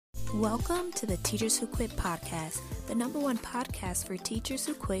Welcome to the Teachers Who Quit podcast, the #1 podcast for teachers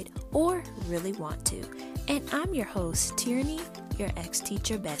who quit or really want to. And I'm your host, Tierraney, your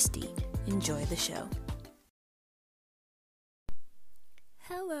ex-teacher bestie. Enjoy the show.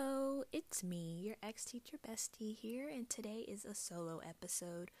 Hello, it's me, your ex-teacher bestie here, and today is a solo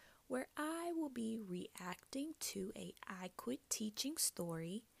episode where I will be reacting to a I quit teaching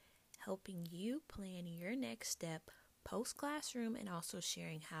story, helping you plan your next step post-classroom, and also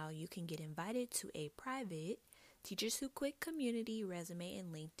sharing how you can get invited to a private Teachers Who Quit community resume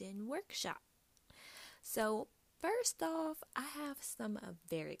and LinkedIn workshop. So first off, I have some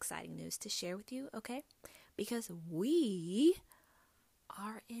very exciting news to share with you, okay? Because we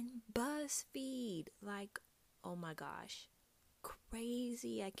are in BuzzFeed. Like, oh my gosh,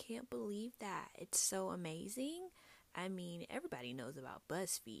 crazy. I can't believe that. It's so amazing. I mean, everybody knows about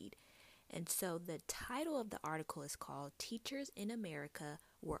BuzzFeed. And so the title of the article is called Teachers in America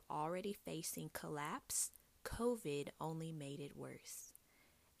Were Already Facing Collapse. COVID Only Made It Worse.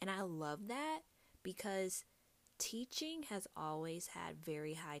 And I love that because teaching has always had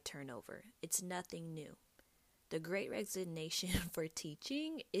very high turnover. It's nothing new. The Great Resignation for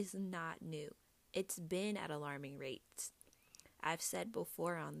teaching is not new. It's been at alarming rates. I've said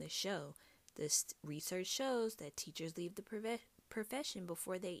before on this show, this research shows that teachers leave the profession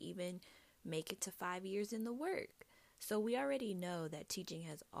before they even make it to 5 years in the work. So we already know that teaching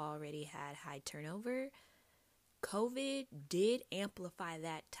has already had high turnover. COVID did amplify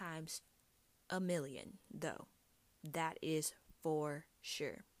that times a million, though. That is for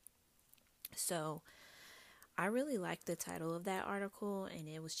sure. So I really liked the title of that article, and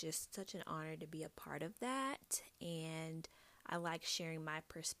it was just such an honor to be a part of that. And I like sharing my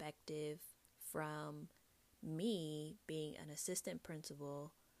perspective from me being an assistant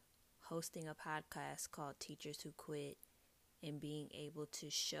principal, hosting a podcast called Teachers Who Quit, and being able to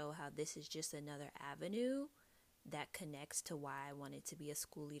show how this is just another avenue that connects to why I wanted to be a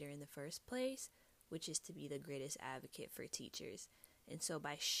school leader in the first place, which is to be the greatest advocate for teachers. And so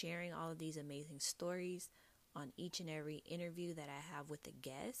by sharing all of these amazing stories on each and every interview that I have with a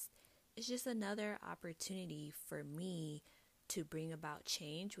guest, it's just another opportunity for me to bring about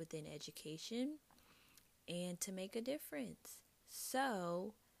change within education and to make a difference.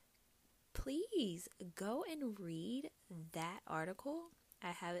 So please go and read that article.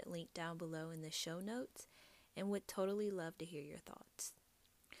 I have it linked down below in the show notes and would totally love to hear your thoughts.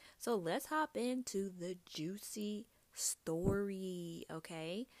 So let's hop into the juicy story,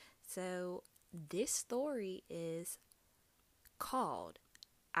 okay? So this story is called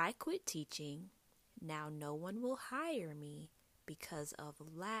I Quit Teaching, Now No One Will Hire Me Because of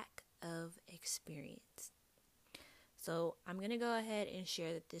Lack of Experience. So I'm going to go ahead and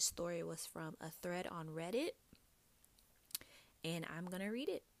share that this story was from a thread on Reddit, and I'm going to read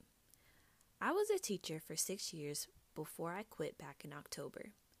it. I was a teacher for 6 years before I quit back in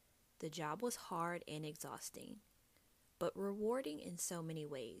October. The job was hard and exhausting, but rewarding in so many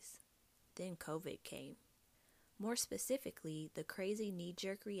ways. Then COVID came. More specifically, the crazy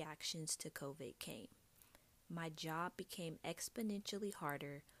knee-jerk reactions to COVID came. My job became exponentially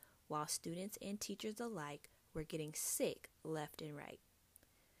harder while students and teachers alike were getting sick left and right.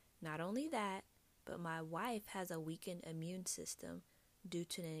 Not only that, but my wife has a weakened immune system due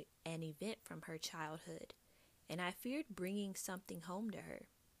to an event from her childhood, and I feared bringing something home to her.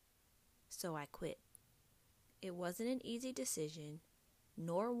 So I quit. It wasn't an easy decision,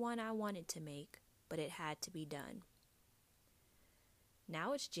 nor one I wanted to make, but it had to be done.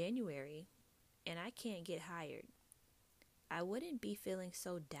 Now it's January, and I can't get hired. I wouldn't be feeling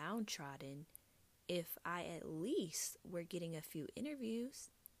so downtrodden if I at least were getting a few interviews,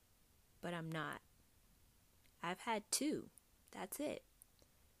 but I'm not. I've had 2. That's it.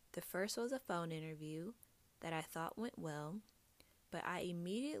 The first was a phone interview that I thought went well, but I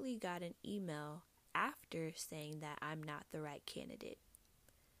immediately got an email after saying that I'm not the right candidate.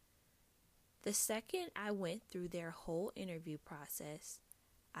 The second I went through their whole interview process,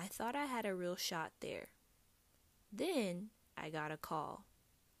 I thought I had a real shot there. Then I got a call,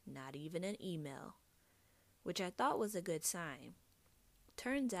 not even an email, which I thought was a good sign.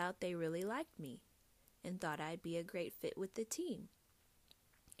 Turns out they really liked me and thought I'd be a great fit with the team,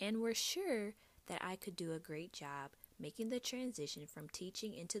 and were sure that I could do a great job making the transition from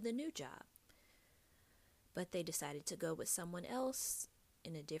teaching into the new job. But they decided to go with someone else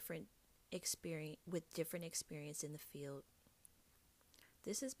in a different experience in the field.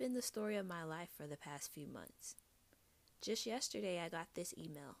 This has been the story of my life for the past few months. Just yesterday, I got this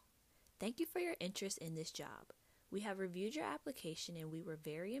email. Thank you for your interest in this job. We have reviewed your application and we were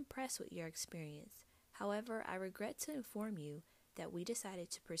very impressed with your experience. However, I regret to inform you that we decided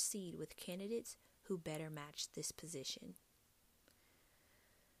to proceed with candidates who better match this position.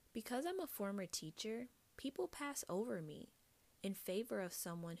 Because I'm a former teacher, people pass over me in favor of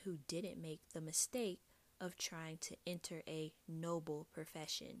someone who didn't make the mistake of trying to enter a noble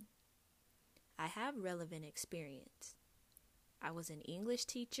profession. I have relevant experience. I was an English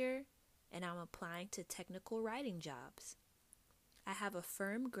teacher, and I'm applying to technical writing jobs. I have a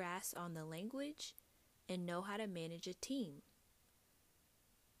firm grasp on the language and know how to manage a team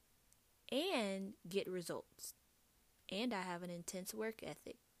and get results. And I have an intense work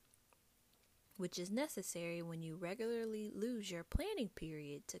ethic, which is necessary when you regularly lose your planning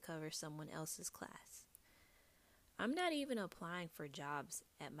period to cover someone else's class. I'm not even applying for jobs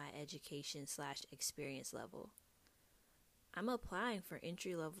at my education/experience level. I'm applying for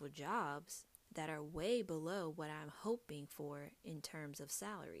entry-level jobs that are way below what I'm hoping for in terms of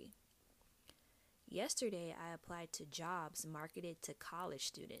salary. Yesterday, I applied to jobs marketed to college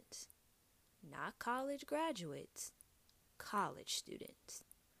students, not college graduates, college students.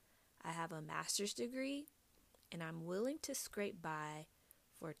 I have a master's degree, and I'm willing to scrape by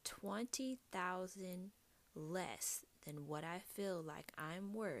for $20,000 less than what I feel like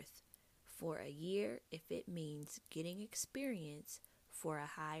I'm worth for a year if it means getting experience for a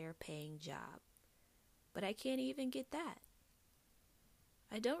higher paying job. But I can't even get that.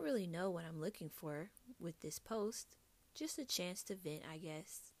 I don't really know what I'm looking for with this post, just a chance to vent, I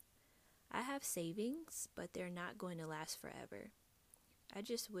guess. I have savings, but they're not going to last forever. I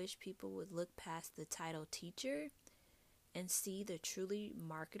just wish people would look past the title teacher and see the truly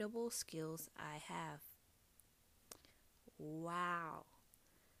marketable skills I have. Wow.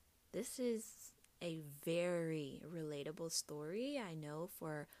 This is a very relatable story, I know,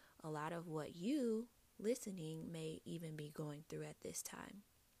 for a lot of what you listening may even be going through at this time.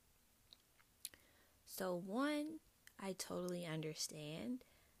 So one, I totally understand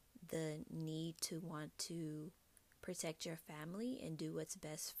the need to want to protect your family and do what's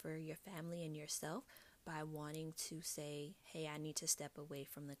best for your family and yourself by wanting to say, hey, I need to step away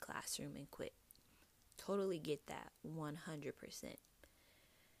from the classroom and quit. Totally get that, 100%.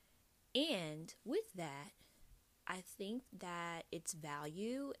 And with that, I think that it's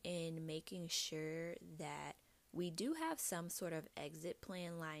value in making sure that we do have some sort of exit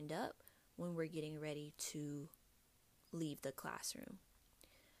plan lined up when we're getting ready to leave the classroom.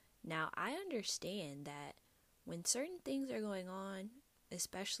 Now, I understand that when certain things are going on,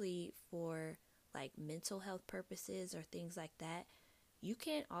 especially for like mental health purposes or things like that, you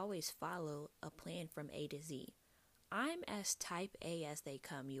can't always follow a plan from A to Z. I'm as type A as they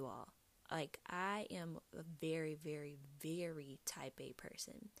come, you all. Like, I am a very, very, very type A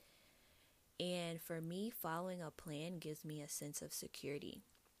person. And for me, following a plan gives me a sense of security.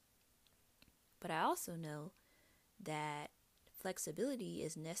 But I also know that flexibility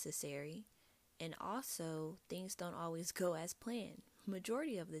is necessary, and also things don't always go as planned.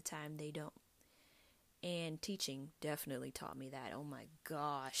 Majority of the time they don't. And teaching definitely taught me that. Oh my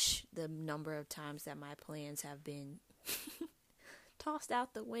gosh, the number of times that my plans have been tossed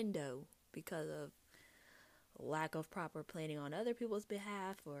out the window because of lack of proper planning on other people's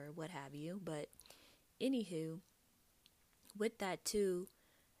behalf or what have you. But anywho, with that too,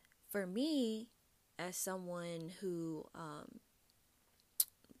 for me, as someone who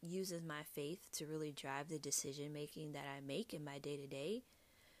uses my faith to really drive the decision making that I make in my day-to-day,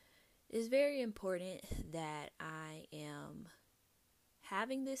 it's very important that I am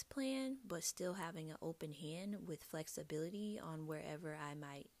having this plan, but still having an open hand with flexibility on wherever I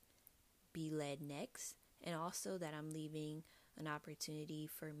might be led next, and also that I'm leaving an opportunity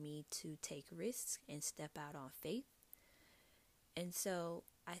for me to take risks and step out on faith. And so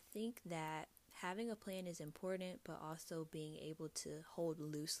I think that having a plan is important, but also being able to hold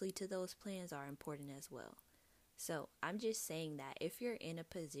loosely to those plans are important as well. So I'm just saying that if you're in a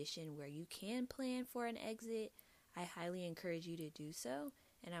position where you can plan for an exit, I highly encourage you to do so.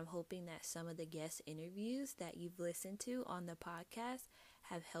 And I'm hoping that some of the guest interviews that you've listened to on the podcast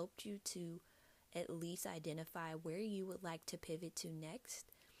have helped you to at least identify where you would like to pivot to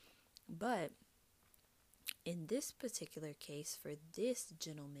next. But in this particular case, for this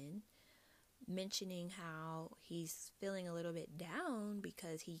gentleman, mentioning how he's feeling a little bit down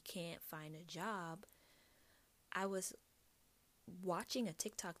because he can't find a job, I was watching a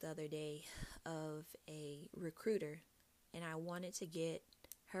TikTok the other day of a recruiter, and I wanted to get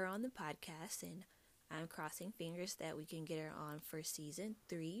her on the podcast, and I'm crossing fingers that we can get her on for season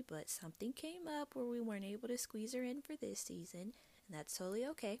 3, but something came up where we weren't able to squeeze her in for this season, and that's totally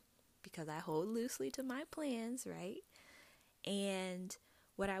okay because I hold loosely to my plans, right? And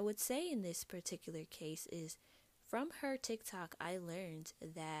what I would say in this particular case is, from her TikTok, I learned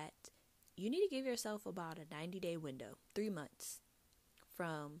that you need to give yourself about a 90-day window, 3 months,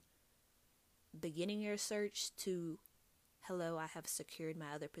 from beginning your search to, hello, I have secured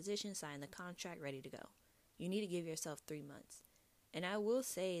my other position, signed the contract, ready to go. You need to give yourself 3 months. And I will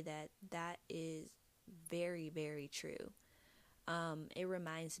say that that is very, very true. It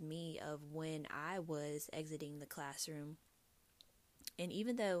reminds me of when I was exiting the classroom. And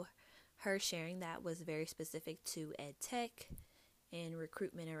even though her sharing that was very specific to ed tech and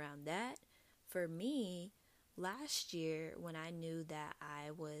recruitment around that, for me, last year when I knew that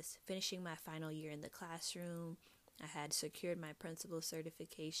I was finishing my final year in the classroom, I had secured my principal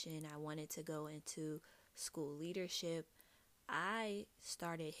certification, I wanted to go into school leadership, I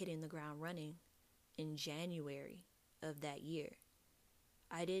started hitting the ground running in January of that year.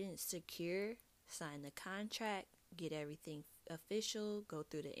 I didn't sign the contract, get everything official, go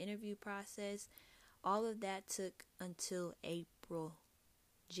through the interview process. All of that took until April,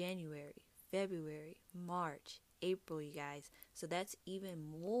 January, February, March, April, you guys. So that's even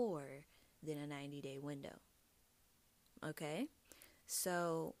more than a 90-day window. Okay?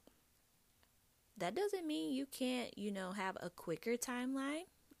 So that doesn't mean you can't, have a quicker timeline,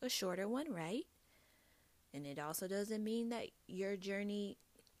 a shorter one, right? And it also doesn't mean that your journey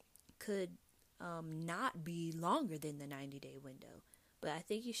could not be longer than the 90-day window. But I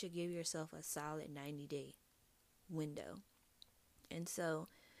think you should give yourself a solid 90-day window. And so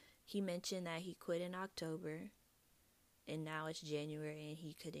he mentioned that he quit in October, and now it's January and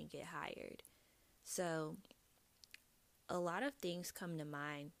he couldn't get hired. So a lot of things come to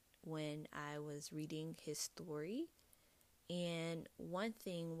mind when I was reading his story. And one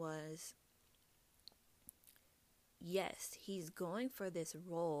thing was, yes, he's going for this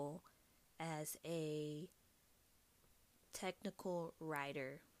role as a technical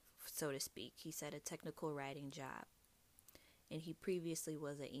writer, so to speak. He said a technical writing job. And he previously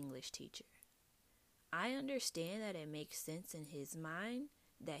was an English teacher. I understand that it makes sense in his mind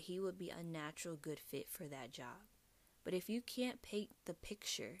that he would be a natural good fit for that job. But if you can't paint the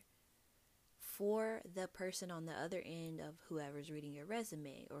picture for the person on the other end of whoever's reading your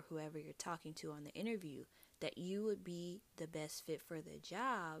resume or whoever you're talking to on the interview, that you would be the best fit for the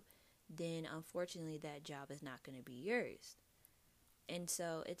job, then unfortunately that job is not going to be yours. And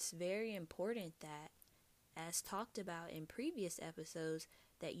so it's very important that, as talked about in previous episodes,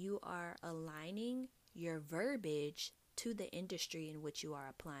 that you are aligning your verbiage to the industry in which you are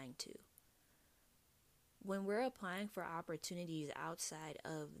applying to. When we're applying for opportunities outside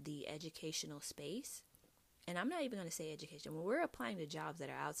of the educational space, and I'm not even going to say education, when we're applying to jobs that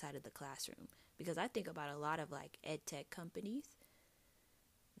are outside of the classroom, because I think about a lot of like ed tech companies,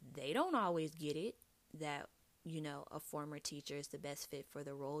 they don't always get it that, a former teacher is the best fit for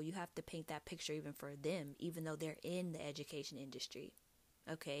the role. You have to paint that picture even for them, even though they're in the education industry.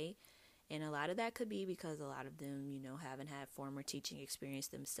 Okay? And a lot of that could be because a lot of them, haven't had former teaching experience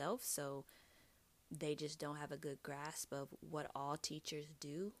themselves. So they just don't have a good grasp of what all teachers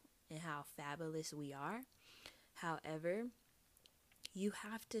do and how fabulous we are. However, you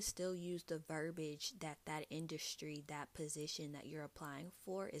have to still use the verbiage that industry, that position that you're applying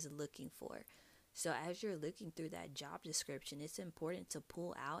for is looking for. So as you're looking through that job description, it's important to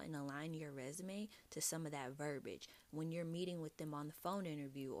pull out and align your resume to some of that verbiage. When you're meeting with them on the phone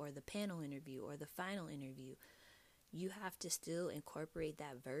interview or the panel interview or the final interview, you have to still incorporate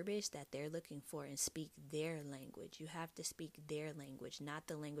that verbiage that they're looking for and speak their language. You have to speak their language, not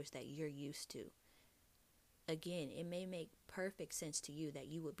the language that you're used to. Again, it may make perfect sense to you that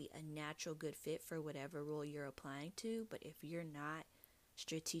you would be a natural good fit for whatever role you're applying to, but if you're not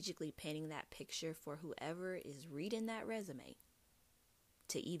strategically painting that picture for whoever is reading that resume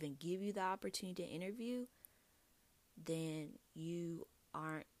to even give you the opportunity to interview, then you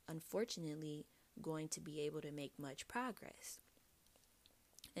aren't, unfortunately, going to be able to make much progress.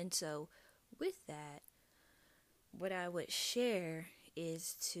 And so with that, what I would share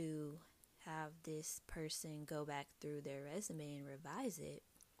is to have this person go back through their resume and revise it,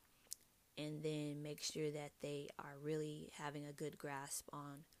 and then make sure that they are really having a good grasp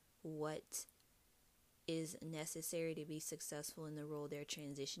on what is necessary to be successful in the role they're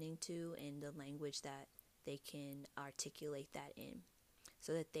transitioning to and the language that they can articulate that in,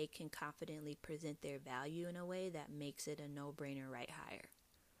 so that they can confidently present their value in a way that makes it a no-brainer right hire.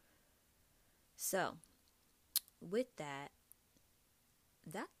 So, with that,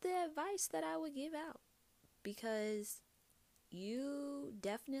 that's the advice that I would give out, because you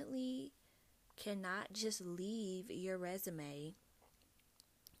definitely cannot just leave your resume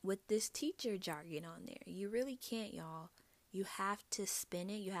with this teacher jargon on there. You really can't, y'all. You have to spin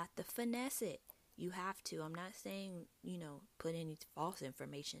it. You have to finesse it. You have to. I'm not saying, put any false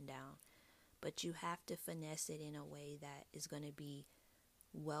information down, but you have to finesse it in a way that is going to be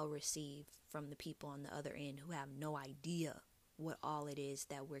well received from the people on the other end who have no idea what all it is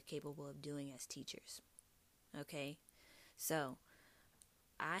that we're capable of doing as teachers. Okay? So,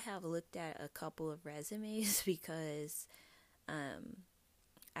 I have looked at a couple of resumes because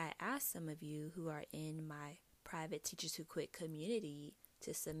I asked some of you who are in my private Teachers Who Quit community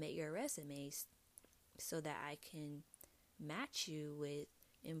to submit your resumes so that I can match you with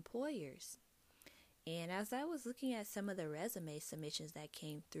employers. And as I was looking at some of the resume submissions that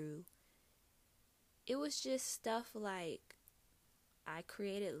came through, it was just stuff like, I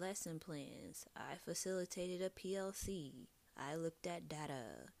created lesson plans, I facilitated a PLC, I looked at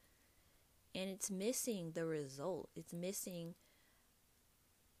data, and it's missing the result. It's missing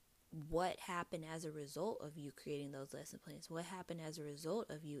what happened as a result of you creating those lesson plans, what happened as a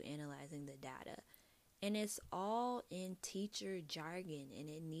result of you analyzing the data. And it's all in teacher jargon, and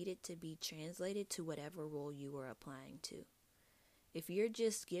it needed to be translated to whatever role you were applying to. If you're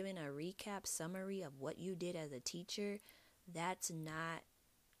just giving a recap summary of what you did as a teacher, that's not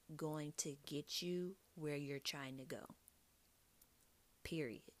going to get you where you're trying to go.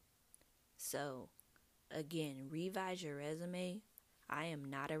 Period. So, again, revise your resume. I am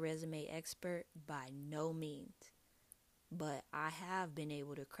not a resume expert by no means, but I have been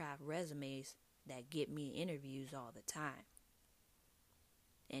able to craft resumes that get me interviews all the time,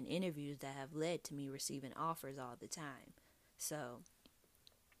 and interviews that have led to me receiving offers all the time. So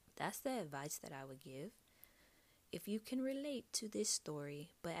that's the advice that I would give. If you can relate to this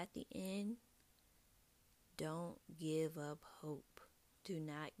story, but at the end, don't give up hope. Do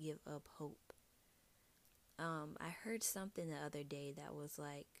not give up hope. I heard something the other day that was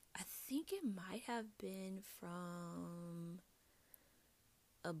like, I think it might have been from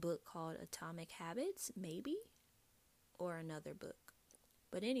a book called Atomic Habits, maybe, or another book.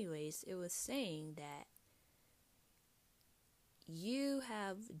 But anyways, it was saying that you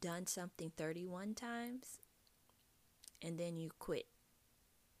have done something 31 times and then you quit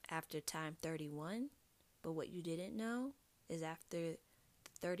after time 31. But what you didn't know is after the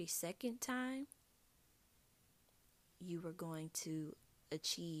 32nd time, you were going to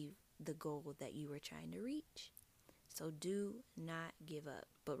achieve the goal that you were trying to reach. So do not give up.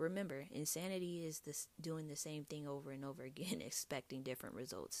 But remember, insanity is doing the same thing over and over again, expecting different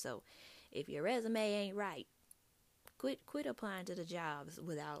results. So if your resume ain't right, quit applying to the jobs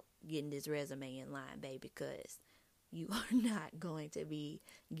without getting this resume in line, baby, because you are not going to be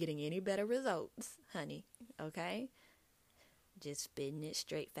getting any better results, honey. Okay? Just spitting it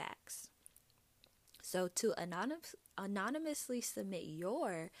straight facts. So to anonymously submit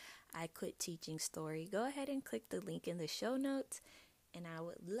your I Quit Teaching story, go ahead and click the link in the show notes, and I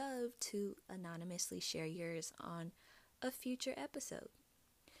would love to anonymously share yours on a future episode.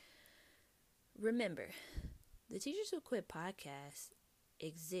 Remember, the Teachers Who Quit podcast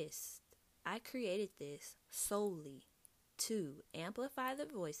exists. I created this solely to amplify the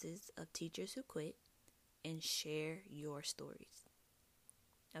voices of teachers who quit and share your stories.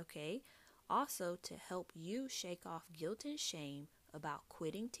 Okay? Also, to help you shake off guilt and shame about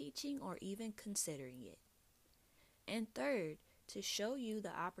quitting teaching or even considering it. And third, to show you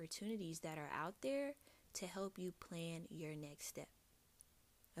the opportunities that are out there to help you plan your next step.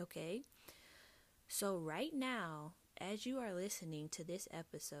 Okay? So right now, as you are listening to this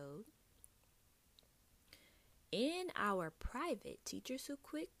episode, in our private Teachers Who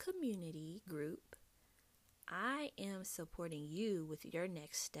Quit community group, I am supporting you with your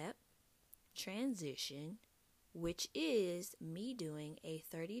next step, transition, which is me doing a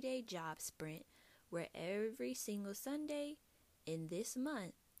 30-day job sprint where every single Sunday in this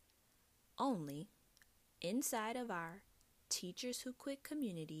month only, inside of our Teachers Who Quit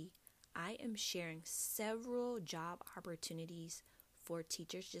community, I am sharing several job opportunities for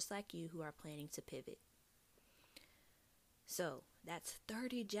teachers just like you who are planning to pivot. So that's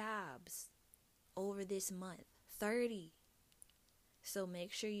 30 jobs over this month. 30. So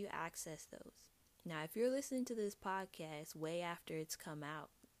make sure you access those. Now, if you're listening to this podcast way after it's come out,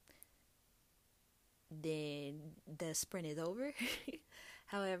 then the sprint is over.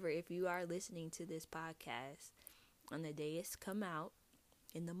 However, if you are listening to this podcast on the day it's come out,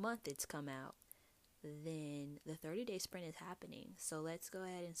 in the month it's come out, then the 30-day sprint is happening. So let's go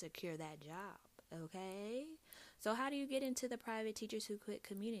ahead and secure that job, okay? So how do you get into the private Teachers Who Quit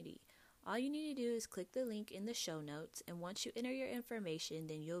community? All you need to do is click the link in the show notes, and once you enter your information,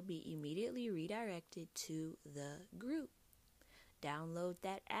 then you'll be immediately redirected to the group. Download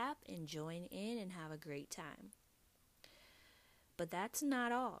that app and join in and have a great time. But that's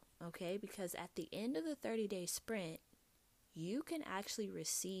not all, okay? Because at the end of the 30-day sprint, you can actually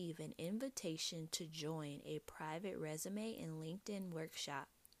receive an invitation to join a private resume and LinkedIn workshop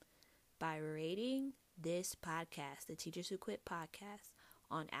by rating this podcast, the Teachers Who Quit podcast,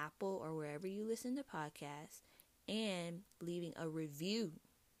 on Apple or wherever you listen to podcasts, and leaving a review.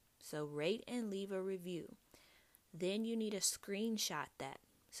 So rate and leave a review. Then you need to screenshot that.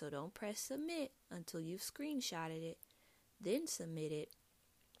 So don't press submit until you've screenshotted it. Then submit it.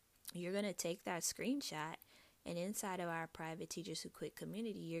 You're going to take that screenshot, and inside of our private Teachers Who Quit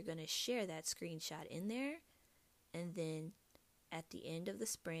community, you're going to share that screenshot in there. And then at the end of the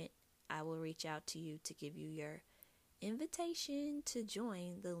sprint, I will reach out to you to give you your invitation to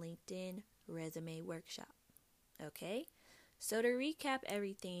join the LinkedIn resume workshop. Okay? So to recap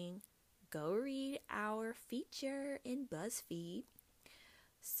everything, go read our feature in BuzzFeed.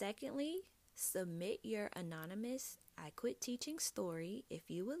 Secondly, submit your anonymous I Quit Teaching story if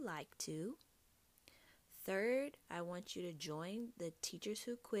you would like to. Third, I want you to join the Teachers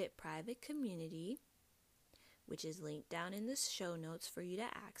Who Quit private community, which is linked down in the show notes for you to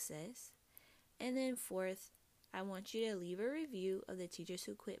access. And then fourth, I want you to leave a review of the Teachers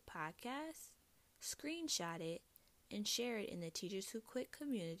Who Quit podcast, screenshot it, and share it in the Teachers Who Quit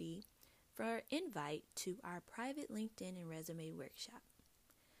community for our invite to our private LinkedIn and resume workshop.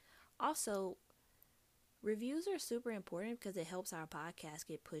 Also, reviews are super important because it helps our podcast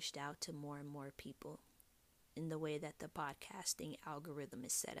get pushed out to more and more people in the way that the podcasting algorithm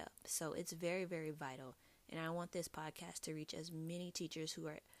is set up. So it's very, very vital. And I want this podcast to reach as many teachers who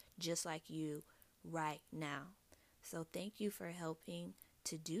are just like you right now. So thank you for helping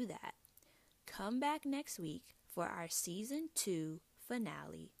to do that. Come back next week for our season 2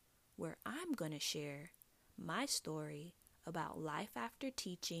 finale, where I'm going to share my story about life after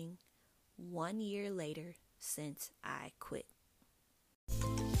teaching 1 year later since I quit.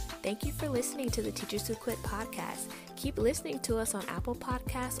 Thank you for listening to the Teachers Who Quit podcast. Keep listening to us on Apple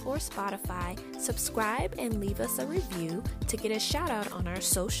Podcasts or Spotify. Subscribe and leave us a review to get a shout out on our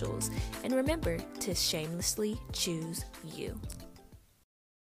socials. And remember to shamelessly choose you.